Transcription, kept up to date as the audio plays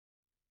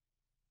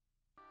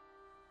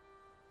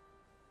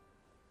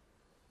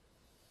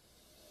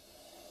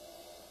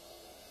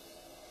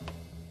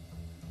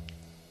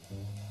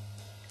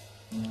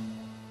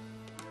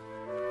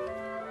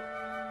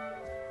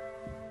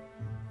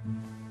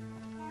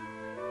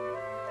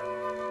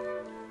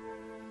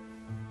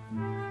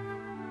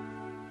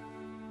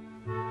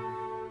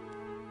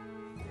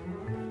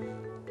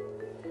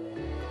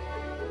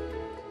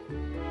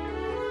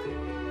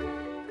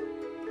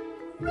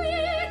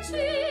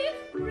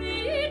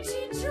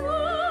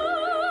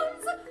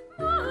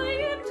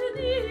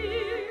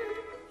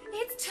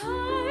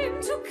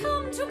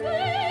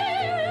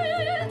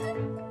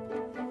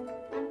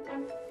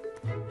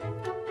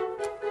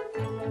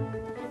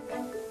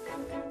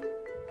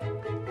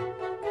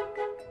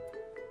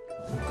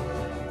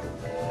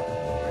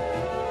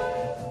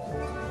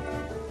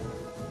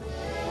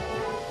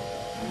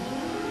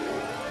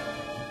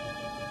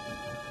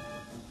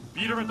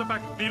Peter at the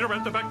back, Peter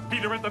at the back,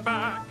 Peter at the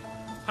back.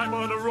 I'm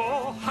on a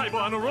roll, I'm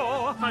on a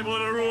roll, I'm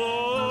on a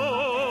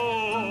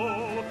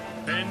roll.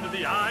 Bend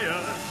the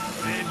iron,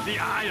 bend the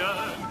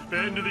iron,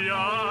 bend the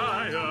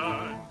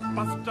iron.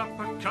 Bust up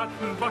a cut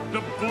and buck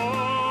the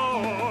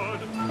board.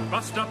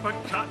 Bust up a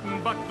cut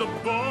and buck the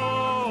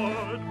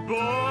board.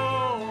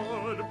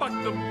 Board, buck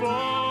the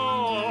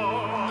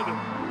board.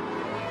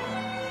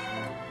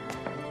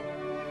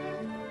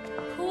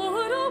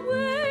 Put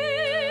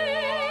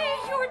away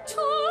your toys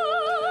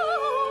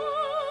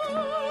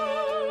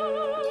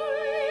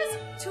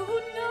tonight.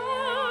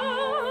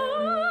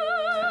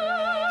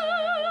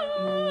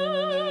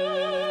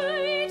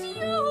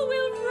 You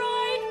will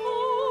ride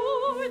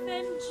more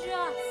than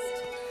just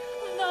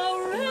the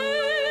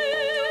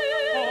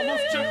rail.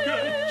 Almost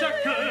checkered,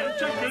 checkered,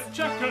 checkered,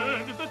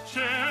 checkered. The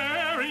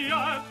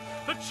chariot,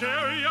 the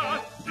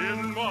chariot.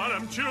 In what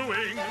I'm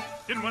chewing,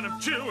 in what I'm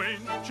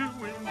chewing,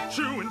 chewing,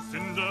 chewing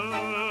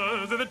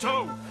cinders. In the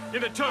toe,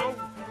 in the toe,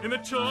 in the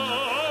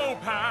toe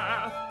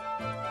path.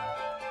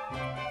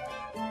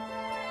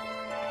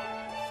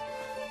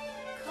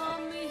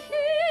 Come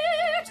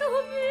here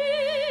to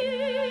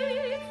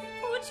me,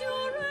 put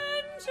your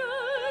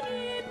engine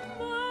in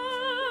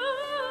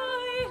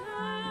my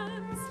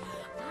hands.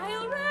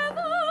 I'll rev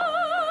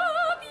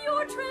up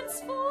your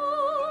transformer.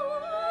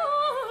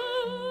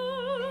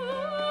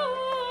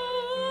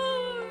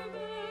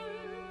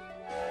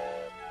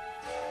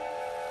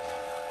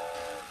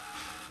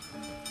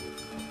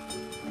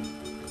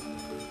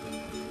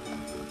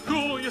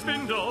 Cool your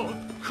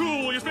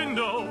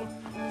spindle,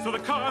 so the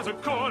cars are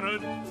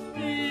cornered.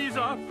 Ease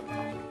up,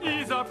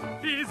 ease up,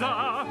 ease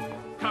up,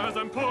 'cause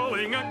I'm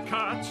pulling a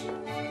cut.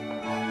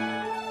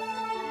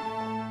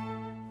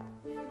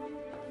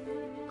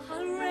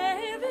 I'll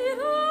rev it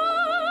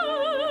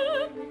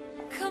up.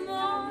 Come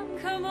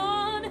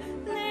on,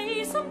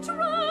 lay some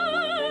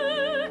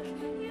truck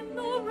in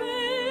the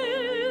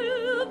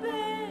rail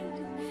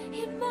bed,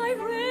 in my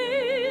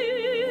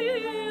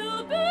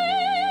rail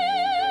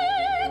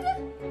bed.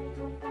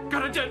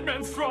 Got a dead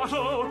man's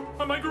throttle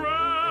on my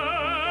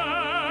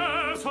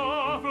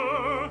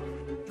grasshopper.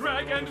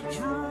 Drag and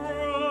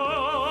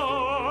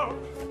drop.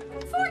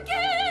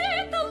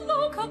 Forget the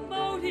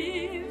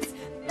locomotives.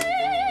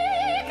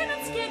 Make an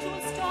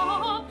unscheduled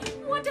stop.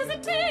 What does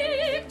it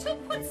take to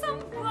put some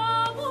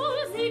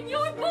bubbles in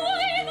your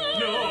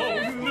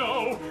boiler?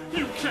 No,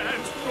 you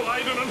can't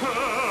ride on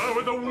her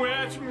with a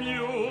wet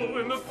mule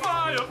in the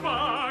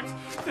firebox.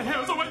 The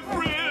hair's a wet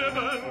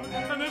ribbon,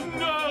 and there's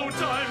no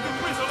time to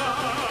whistle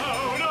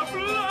out a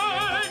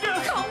flag.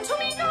 Come to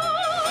me now!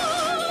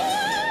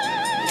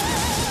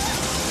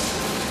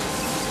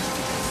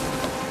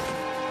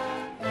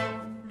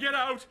 Get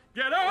out!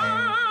 Get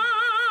out!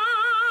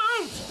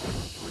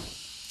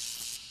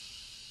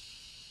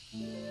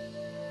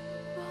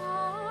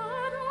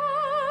 But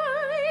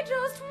I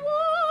just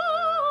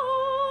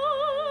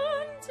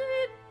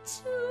wanted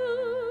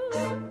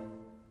to.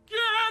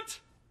 Get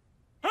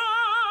out!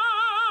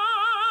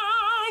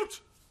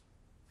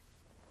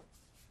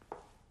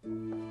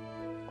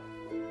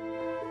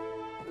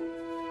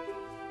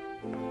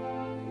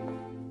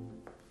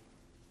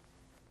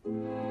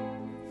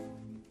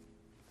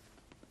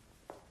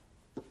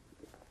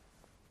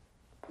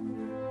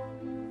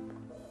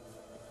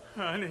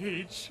 An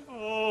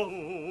H.O.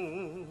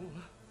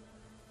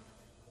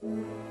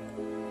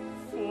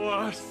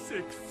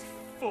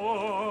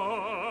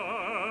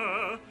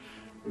 464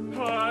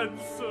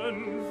 Hudson,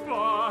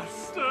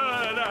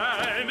 Boston,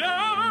 and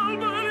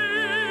Albany.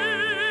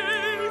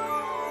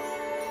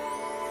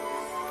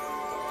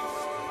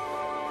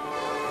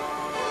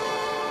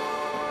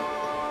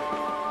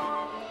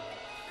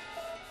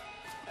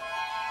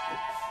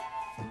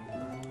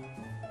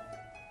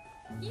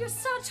 You're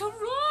such a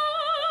roughneck.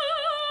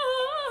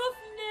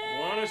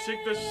 Wanna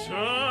shake the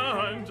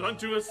shunt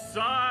onto a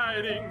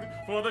siding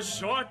for the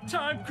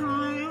short-time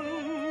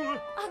crew.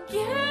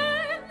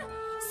 Again?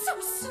 So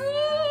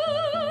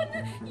soon?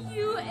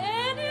 You